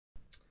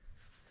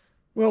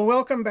Well,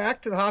 welcome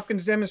back to the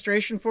Hopkins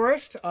Demonstration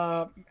Forest.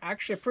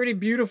 Actually, a pretty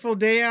beautiful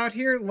day out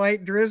here.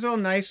 Light drizzle,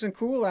 nice and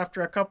cool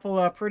after a couple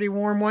of pretty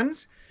warm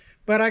ones.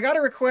 But I got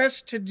a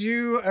request to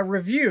do a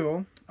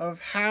review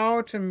of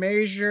how to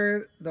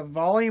measure the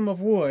volume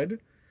of wood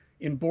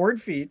in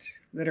board feet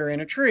that are in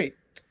a tree.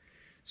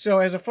 So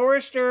as a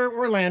forester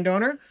or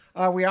landowner,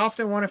 we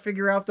often want to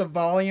figure out the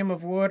volume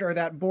of wood or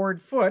that board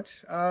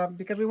foot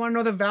because we want to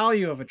know the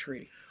value of a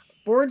tree.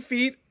 Board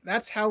feet,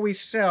 that's how we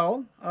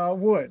sell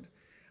wood.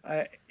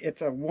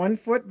 It's a 1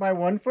 foot by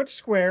 1 foot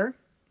square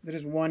that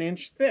is 1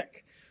 inch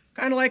thick.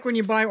 Kind of like when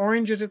you buy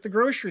oranges at the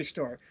grocery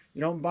store.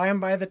 You don't buy them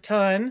by the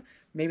ton,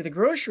 maybe the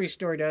grocery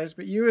store does,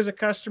 but you as a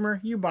customer,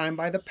 you buy them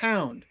by the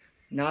pound,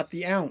 not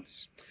the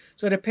ounce.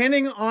 So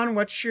depending on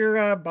what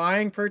you're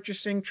buying,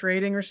 purchasing,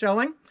 trading, or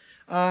selling,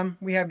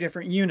 we have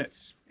different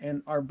units.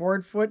 And our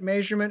board foot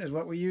measurement is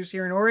what we use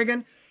here in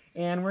Oregon.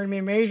 And we're going to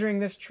be measuring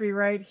this tree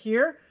right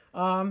here.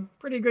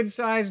 Pretty good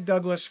sized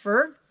Douglas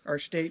fir, our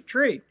state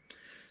tree.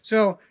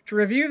 So to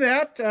review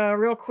that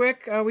real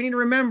quick, we need to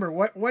remember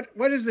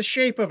what is the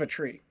shape of a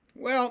tree?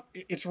 Well,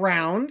 it's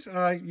round,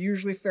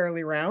 usually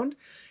fairly round,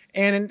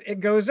 and it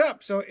goes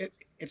up. So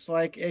it's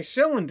like a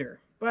cylinder,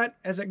 but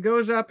as it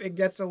goes up, it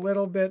gets a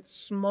little bit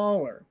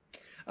smaller.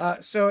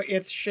 So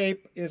its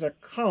shape is a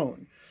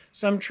cone.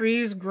 Some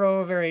trees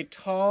grow very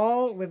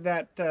tall with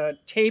that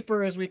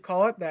taper, as we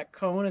call it, that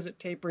cone as it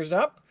tapers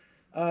up,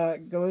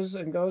 goes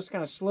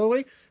kind of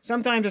slowly.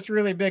 Sometimes it's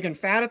really big and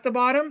fat at the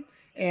bottom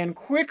and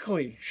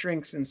quickly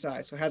shrinks in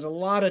size, so it has a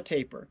lot of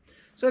taper.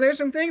 So there's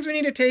some things we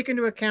need to take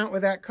into account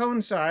with that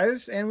cone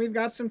size, and we've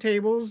got some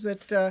tables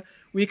that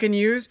we can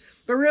use.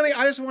 But really,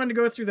 I just wanted to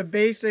go through the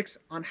basics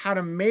on how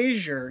to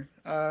measure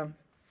a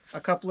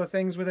couple of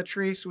things with a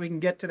tree so we can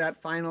get to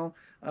that final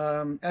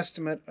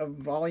estimate of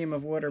volume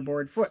of wood or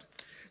board foot.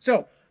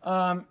 So,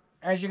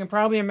 as you can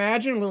probably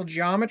imagine, a little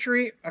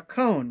geometry, a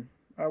cone.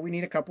 We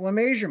need a couple of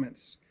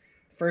measurements.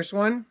 First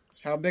one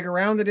is how big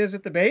around it is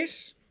at the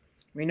base.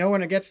 We know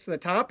when it gets to the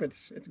top,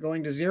 it's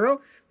going to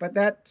 0, but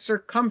that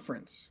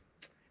circumference.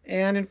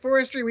 And in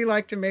forestry, we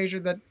like to measure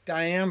the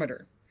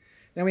diameter.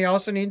 Then we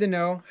also need to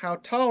know how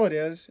tall it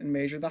is and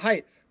measure the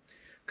height.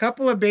 A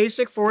couple of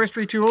basic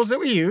forestry tools that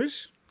we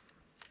use.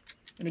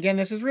 And again,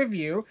 this is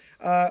review.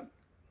 A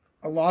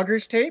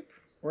logger's tape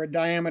or a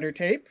diameter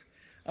tape.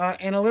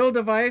 And a little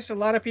device. A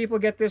lot of people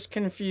get this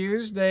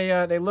confused.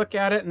 They look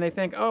at it and they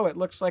think, oh, it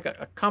looks like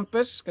a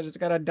compass because it's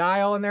got a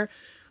dial in there.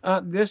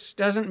 This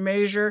doesn't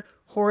measure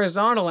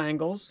horizontal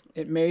angles,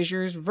 it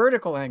measures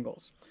vertical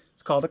angles.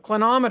 It's called a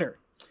clinometer.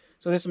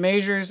 So this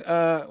measures,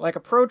 like a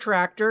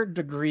protractor,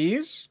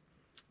 degrees,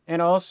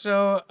 and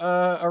also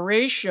a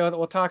ratio that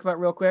we'll talk about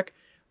real quick,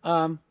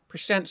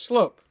 percent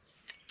slope.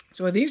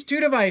 So with these two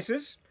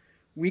devices,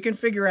 we can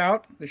figure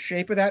out the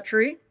shape of that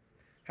tree,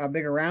 how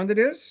big around it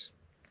is,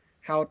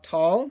 how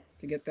tall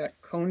to get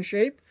that cone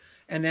shape,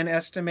 and then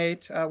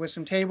estimate with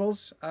some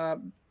tables the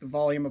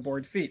volume of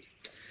board feet.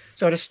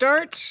 So to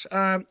start,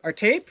 our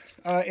tape,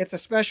 it's a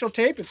special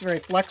tape. It's very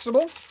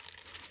flexible.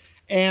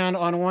 And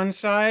on one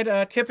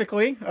side,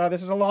 typically,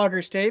 this is a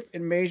logger's tape.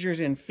 It measures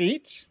in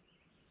feet,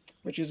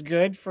 which is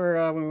good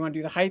for when we want to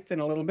do the height in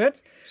a little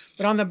bit.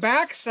 But on the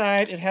back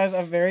side, it has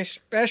a very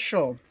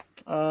special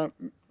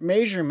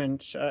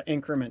measurement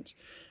increment.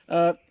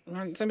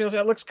 Some people say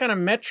it looks kind of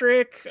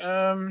metric.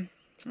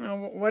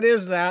 What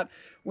is that?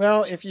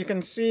 Well, if you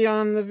can see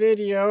on the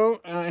video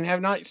and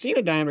have not seen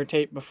a diameter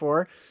tape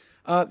before,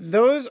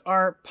 those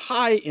are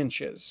pi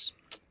inches.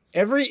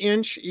 Every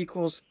inch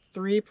equals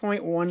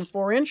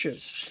 3.14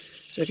 inches.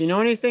 So if you know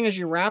anything, as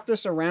you wrap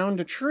this around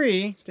a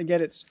tree to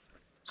get its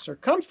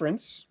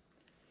circumference,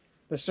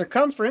 the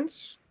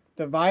circumference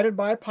divided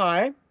by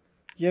pi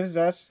gives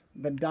us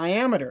the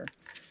diameter.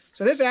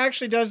 So this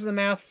actually does the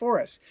math for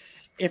us.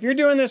 If you're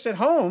doing this at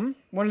home,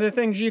 one of the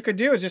things you could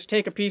do is just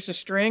take a piece of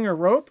string or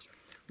rope,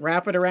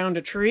 wrap it around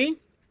a tree,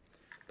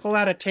 pull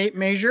out a tape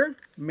measure,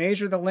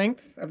 measure the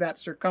length of that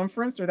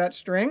circumference or that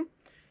string,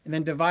 and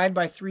then divide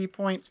by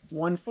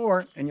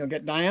 3.14 and you'll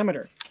get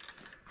diameter.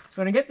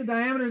 So to get the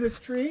diameter of this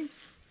tree,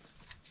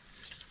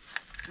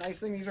 nice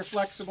thing, these are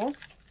flexible.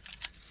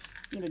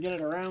 You need to get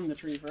it around the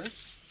tree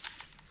first.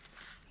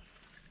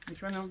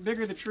 The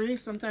bigger the tree,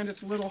 sometimes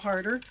it's a little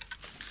harder.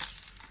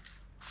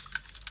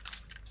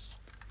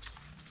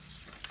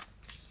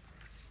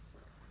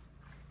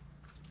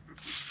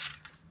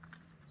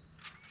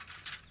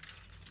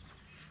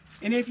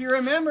 And if you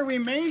remember, we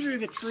measure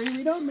the tree.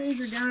 We don't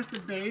measure down at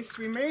the base.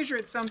 We measure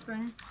at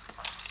something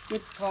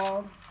that's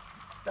called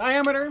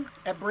diameter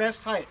at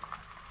breast height.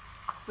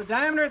 The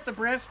diameter at the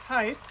breast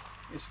height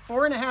is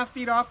 4.5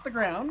 feet off the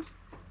ground.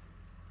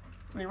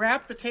 We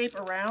wrap the tape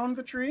around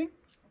the tree,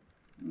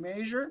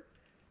 measure,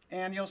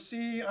 and you'll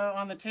see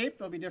on the tape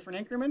there'll be different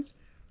increments.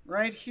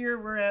 Right here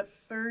we're at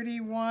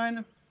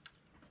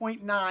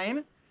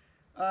 31.9.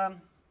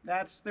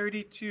 That's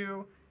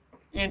 32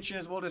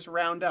 inches. We'll just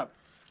round up.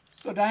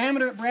 So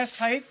diameter at breast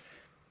height,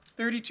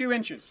 32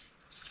 inches.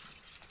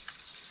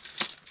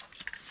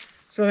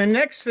 So the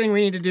next thing we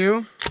need to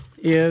do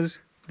is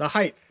the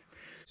height.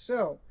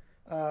 So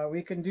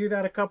We can do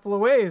that a couple of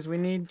ways. We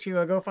need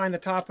to go find the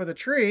top of the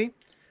tree,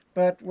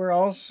 but we're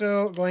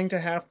also going to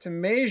have to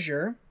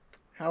measure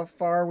how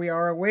far we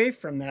are away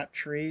from that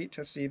tree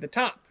to see the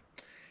top.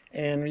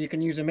 And you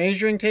can use a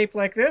measuring tape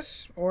like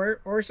this,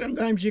 or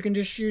sometimes you can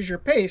just use your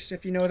pace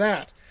if you know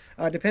that.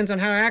 Depends on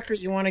how accurate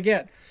you want to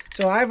get.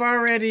 So I've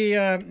already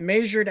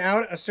measured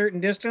out a certain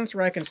distance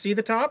where I can see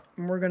the top,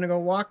 and we're going to go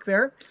walk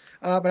there.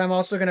 But I'm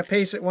also going to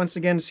pace it once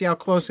again to see how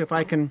close, if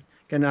I can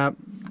kind of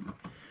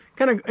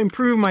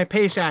improve my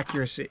pace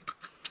accuracy.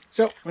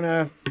 So I'm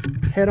going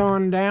to head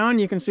on down.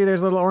 You can see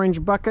there's a little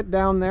orange bucket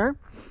down there.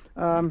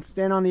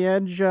 Stand on the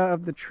edge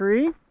of the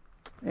tree.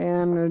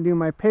 And I'm going to do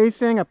my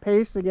pacing. A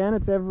pace, again,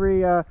 it's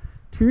every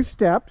 2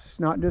 steps,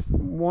 not just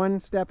 1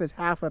 step is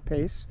half a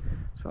pace.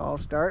 So I'll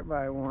start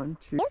by 1,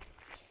 2.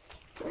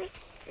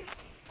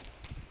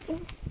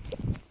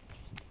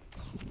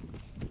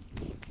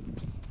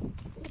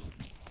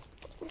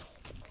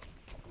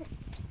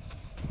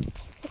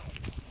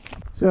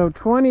 So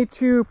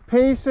 22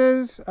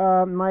 paces.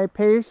 My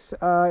pace,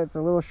 it's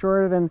a little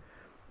shorter than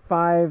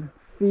 5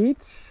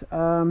 feet.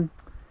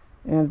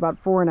 And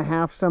about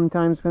 4.5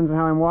 sometimes, depends on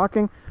how I'm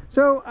walking.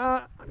 So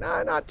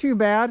not too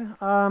bad,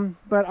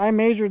 but I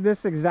measured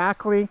this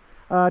exactly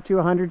to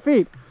 100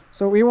 feet.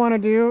 So what we want to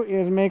do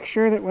is make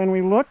sure that when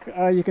we look,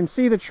 you can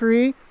see the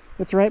tree.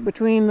 It's right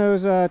between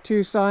those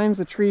 2 signs,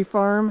 the tree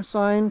farm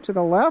sign to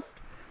the left.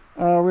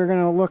 We're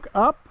going to look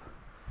up.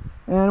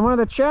 And one of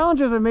the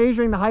challenges of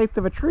measuring the height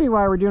of a tree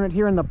while we're doing it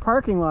here in the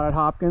parking lot at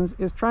Hopkins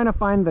is trying to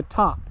find the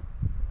top.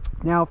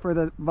 Now for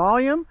the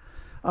volume,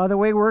 the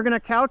way we're going to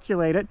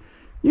calculate it,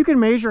 you can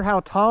measure how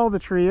tall the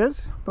tree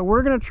is, but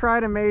we're going to try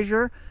to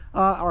measure,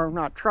 or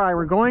not try,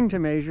 we're going to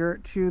measure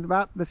to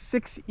about the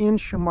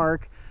 6-inch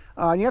mark.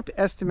 You have to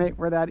estimate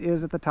where that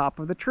is at the top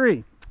of the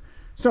tree.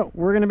 So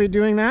we're going to be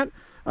doing that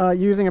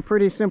using a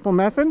pretty simple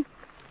method,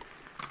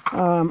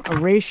 a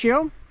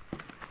ratio.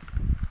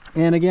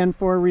 And again,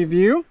 for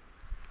review,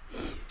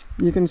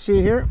 you can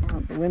see here,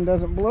 the wind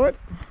doesn't blow it.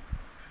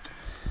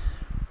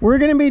 We're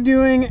going to be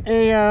doing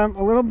a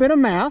little bit of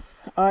math.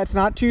 It's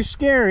not too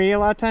scary. A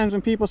lot of times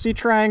when people see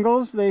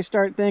triangles, they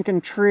start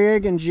thinking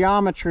trig and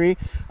geometry.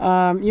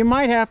 You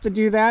might have to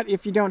do that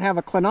if you don't have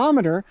a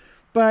clinometer,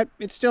 but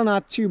it's still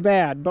not too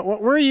bad. But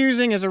what we're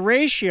using is a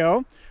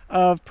ratio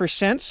of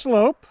percent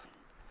slope.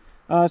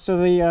 So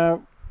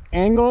the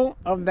angle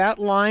of that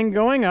line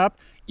going up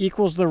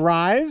equals the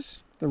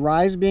rise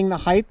being the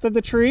height of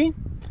the tree,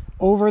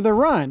 over the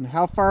run,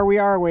 how far we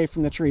are away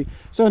from the tree.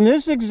 So in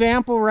this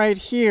example right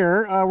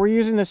here, we're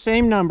using the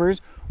same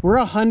numbers. We're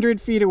 100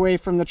 feet away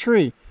from the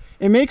tree.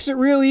 It makes it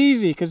real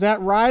easy because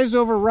that rise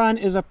over run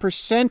is a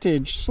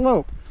percentage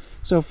slope.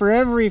 So for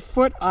every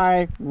foot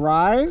I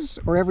rise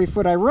or every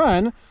foot I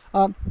run,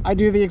 I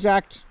do the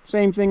exact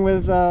same thing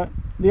with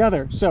the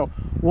other. So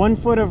 1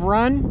 foot of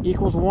run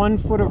equals 1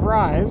 foot of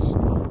rise.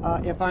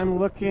 If I'm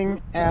looking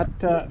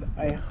at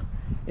a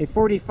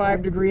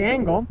 45-degree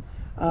angle,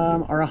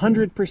 our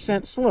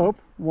 100% slope,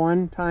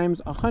 1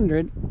 times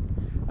 100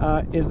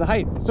 is the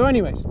height. So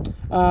anyways,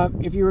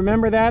 if you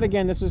remember that,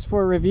 again, this is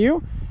for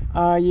review.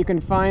 You can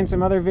find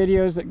some other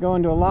videos that go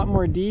into a lot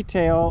more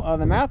detail of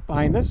the math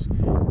behind this.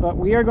 But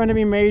we are going to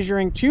be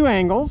measuring 2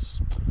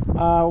 angles,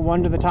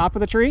 one to the top of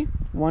the tree,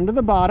 one to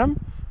the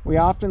bottom. We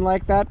often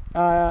like that,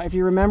 if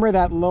you remember,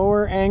 that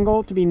lower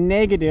angle to be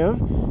negative,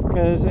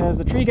 because as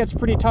the tree gets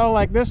pretty tall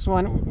like this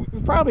one,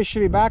 we probably should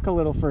be back a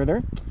little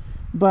further.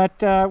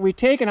 But we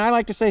take, and I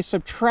like to say,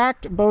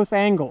 subtract both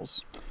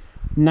angles.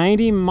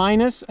 90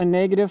 minus a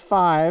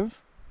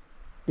 -5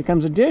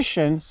 becomes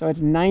addition, so it's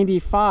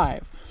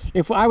 95.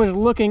 If I was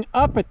looking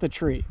up at the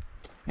tree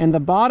and the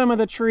bottom of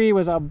the tree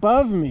was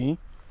above me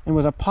and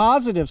was a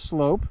positive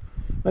slope,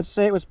 let's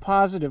say it was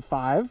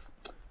 +5,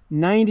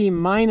 90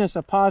 minus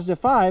a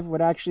 +5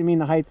 would actually mean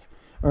the height,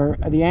 or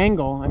the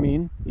angle, I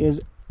mean,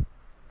 is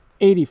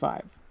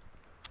 85.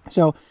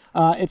 So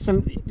it's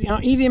some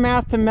easy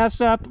math to mess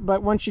up,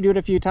 but once you do it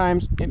a few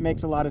times, it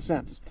makes a lot of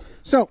sense.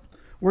 So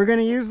we're going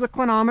to use the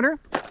clinometer,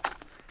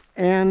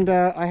 and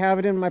I have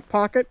it in my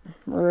pocket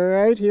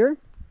right here.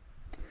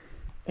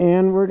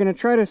 And we're going to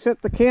try to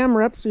set the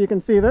camera up so you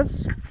can see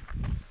this.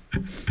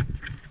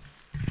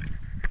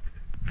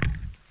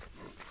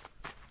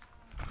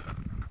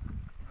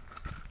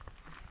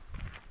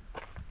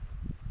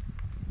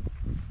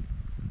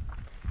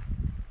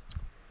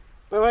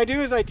 What I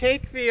do is I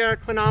take the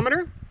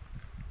clinometer,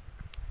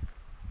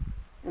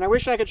 and I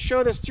wish I could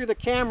show this through the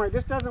camera. It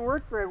just doesn't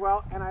work very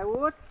well. And I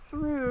look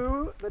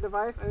through the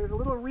device, and there's a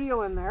little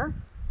reel in there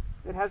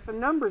that has some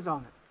numbers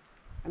on it.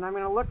 And I'm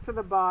going to look to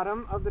the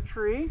bottom of the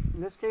tree.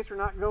 In this case, we're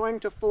not going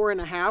to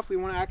 4.5. We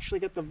want to actually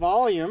get the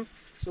volume,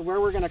 so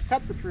where we're going to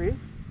cut the tree.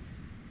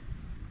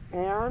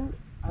 And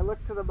I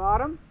look to the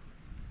bottom.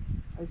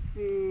 I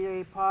see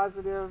a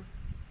positive,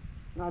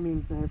 I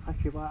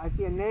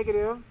see a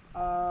negative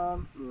about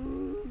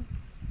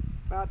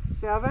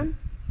 7.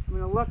 I'm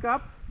going to look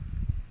up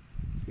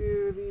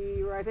to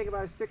the, where I think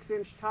about a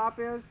 6-inch top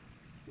is,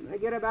 and I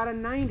get about a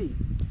 90.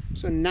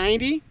 So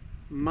 90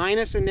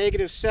 minus a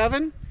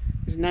 -7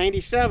 is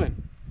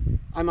 97.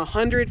 I'm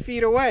 100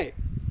 feet away.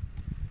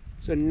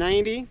 So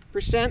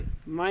 90%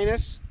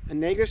 minus a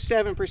negative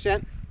 7%,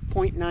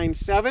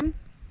 0.97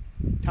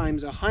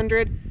 times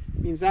 100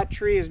 means that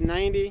tree is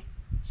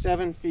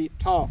 97 feet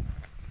tall.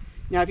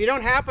 Now, if you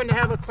don't happen to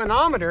have a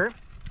clinometer,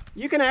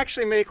 you can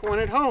actually make one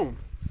at home.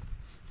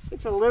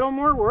 It's a little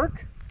more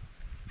work,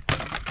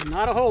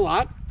 not a whole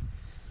lot,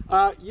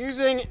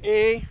 using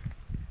a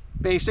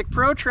basic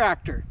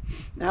protractor.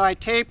 Now, I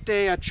taped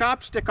a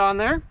chopstick on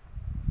there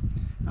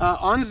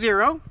on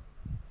 0.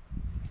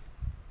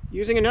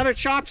 Using another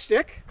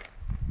chopstick,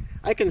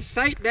 I can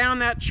sight down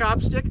that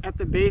chopstick at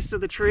the base of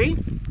the tree.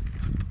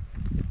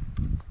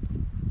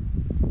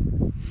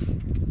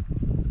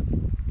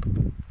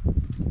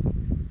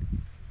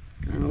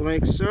 Kind of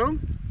like so.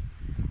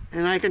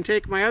 And I can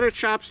take my other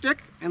chopstick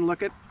and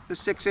look at the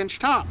 6-inch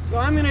top. So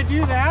I'm going to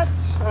do that.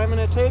 I'm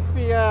going to take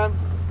the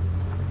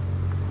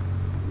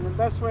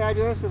best way I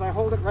do this is I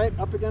hold it right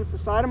up against the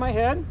side of my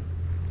head,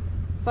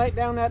 sight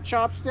down that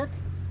chopstick,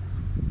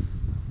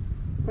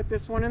 put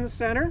this one in the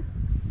center,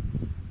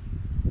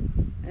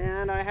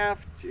 and I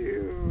have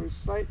to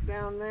sight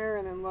down there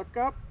and then look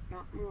up,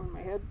 not moving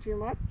my head too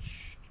much.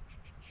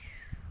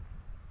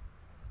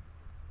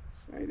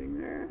 Sighting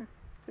there.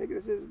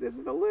 This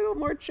is a little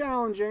more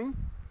challenging.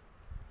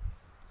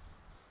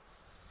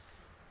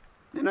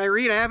 And I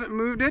read, I haven't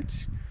moved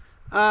it.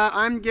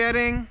 I'm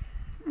getting,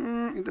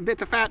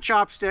 it's a fat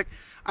chopstick,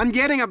 I'm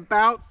getting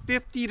about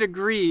 50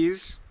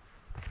 degrees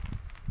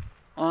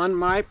on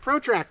my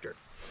protractor.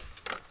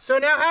 So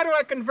now how do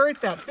I convert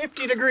that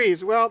 50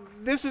 degrees? Well,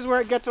 this is where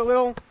it gets a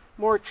little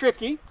more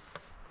tricky.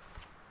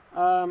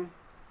 I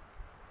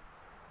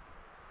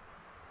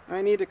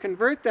need to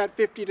convert that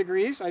 50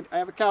 degrees. I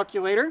have a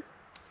calculator.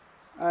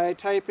 I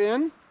type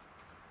in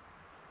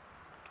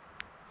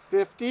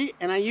 50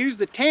 and I use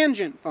the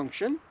tangent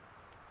function.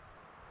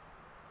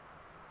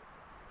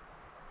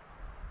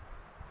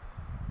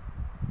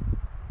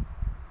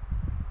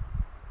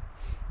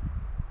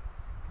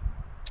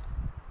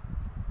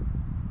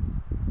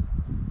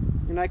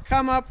 And I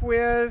come up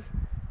with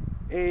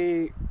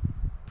a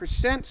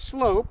percent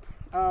slope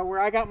where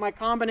I got my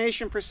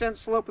combination percent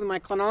slope with my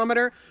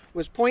clinometer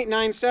was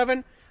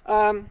 0.97.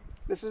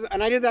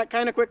 And I did that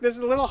kind of quick. This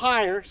is a little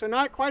higher, so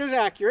not quite as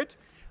accurate.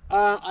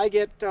 I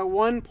get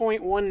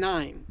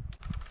 1.19.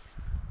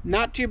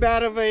 Not too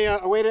bad of a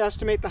way to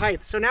estimate the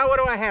height. So now what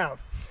do I have?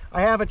 I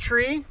have a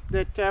tree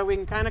that we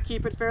can kind of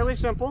keep it fairly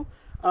simple.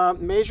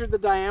 Measured the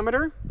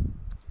diameter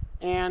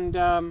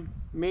and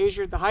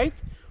measured the height.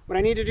 What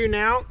I need to do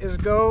now is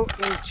go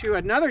into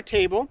another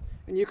table,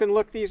 and you can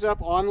look these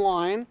up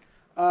online,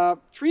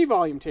 tree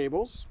volume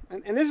tables.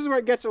 And this is where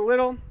it gets a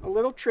little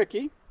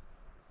tricky.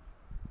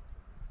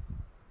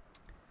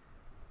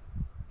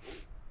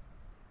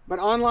 But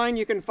online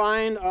you can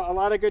find a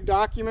lot of good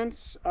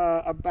documents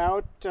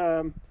about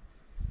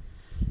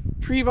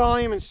tree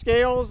volume and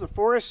scales. The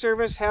Forest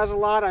Service has a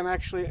lot. I'm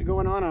actually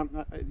going on a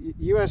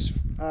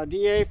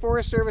USDA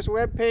Forest Service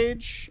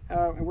webpage,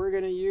 and we're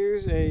going to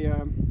use a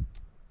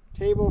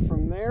table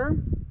from there.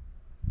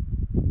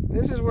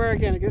 This is where,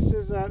 again, this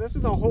is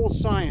a whole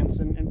science,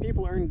 and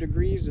people earn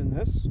degrees in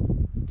this.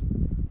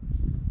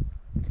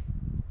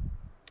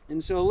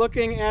 And so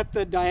looking at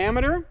the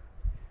diameter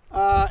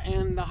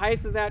and the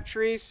height of that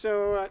tree,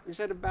 so we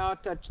said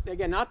about,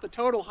 again, not the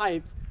total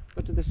height,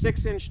 but to the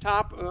 6-inch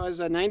top was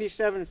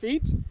 97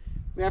 feet.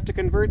 We have to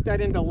convert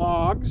that into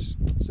logs,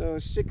 so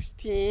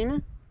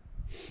 16-foot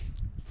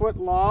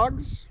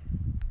logs.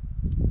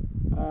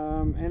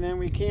 And then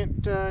we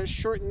can't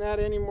shorten that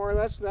any more or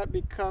less. So that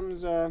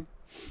becomes 10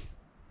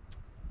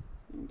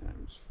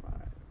 times 5.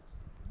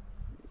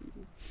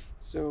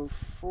 So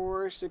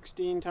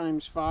 416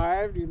 times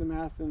 5, do the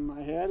math in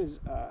my head, is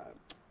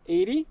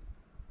 80.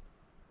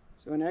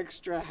 So an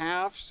extra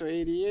half, so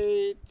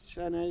 88,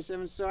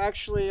 97. So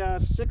actually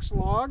 6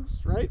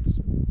 logs, right?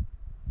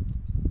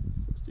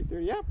 60,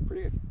 30, yeah,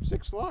 pretty good.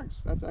 6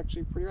 logs. That's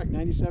actually pretty right,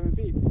 97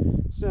 feet.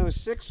 So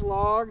 6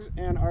 logs,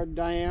 and our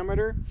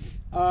diameter.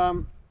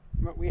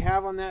 What we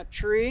have on that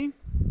tree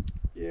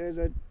is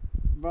a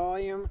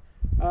volume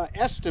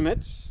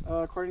estimate,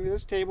 according to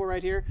this table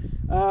right here,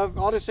 of,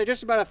 I'll just say,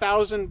 just about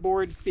 1,000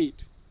 board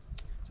feet.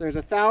 So there's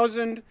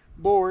 1,000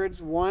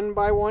 boards, 1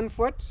 by 1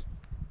 foot,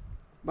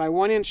 by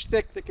 1 inch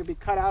thick, that could be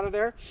cut out of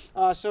there.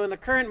 So in the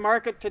current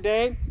market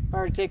today, if I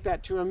were to take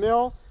that to a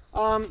mill,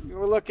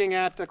 we're looking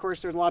at, of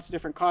course, there's lots of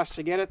different costs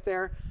to get it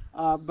there,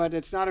 but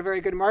it's not a very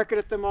good market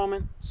at the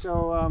moment.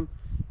 So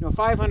you know,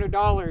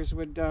 $500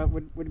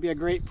 would be a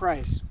great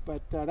price,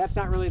 but that's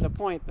not really the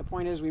point. The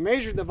point is we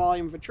measured the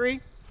volume of a tree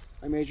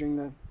by measuring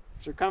the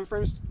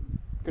circumference,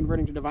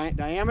 converting to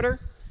diameter,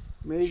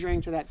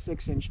 measuring to that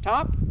 6-inch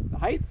top, the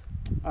height,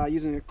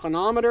 using a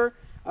clinometer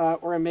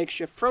or a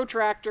makeshift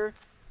protractor,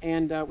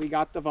 and we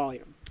got the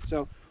volume.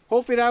 So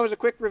hopefully that was a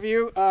quick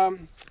review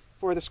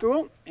for the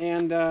school,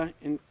 and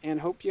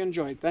hope you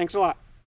enjoyed. Thanks a lot.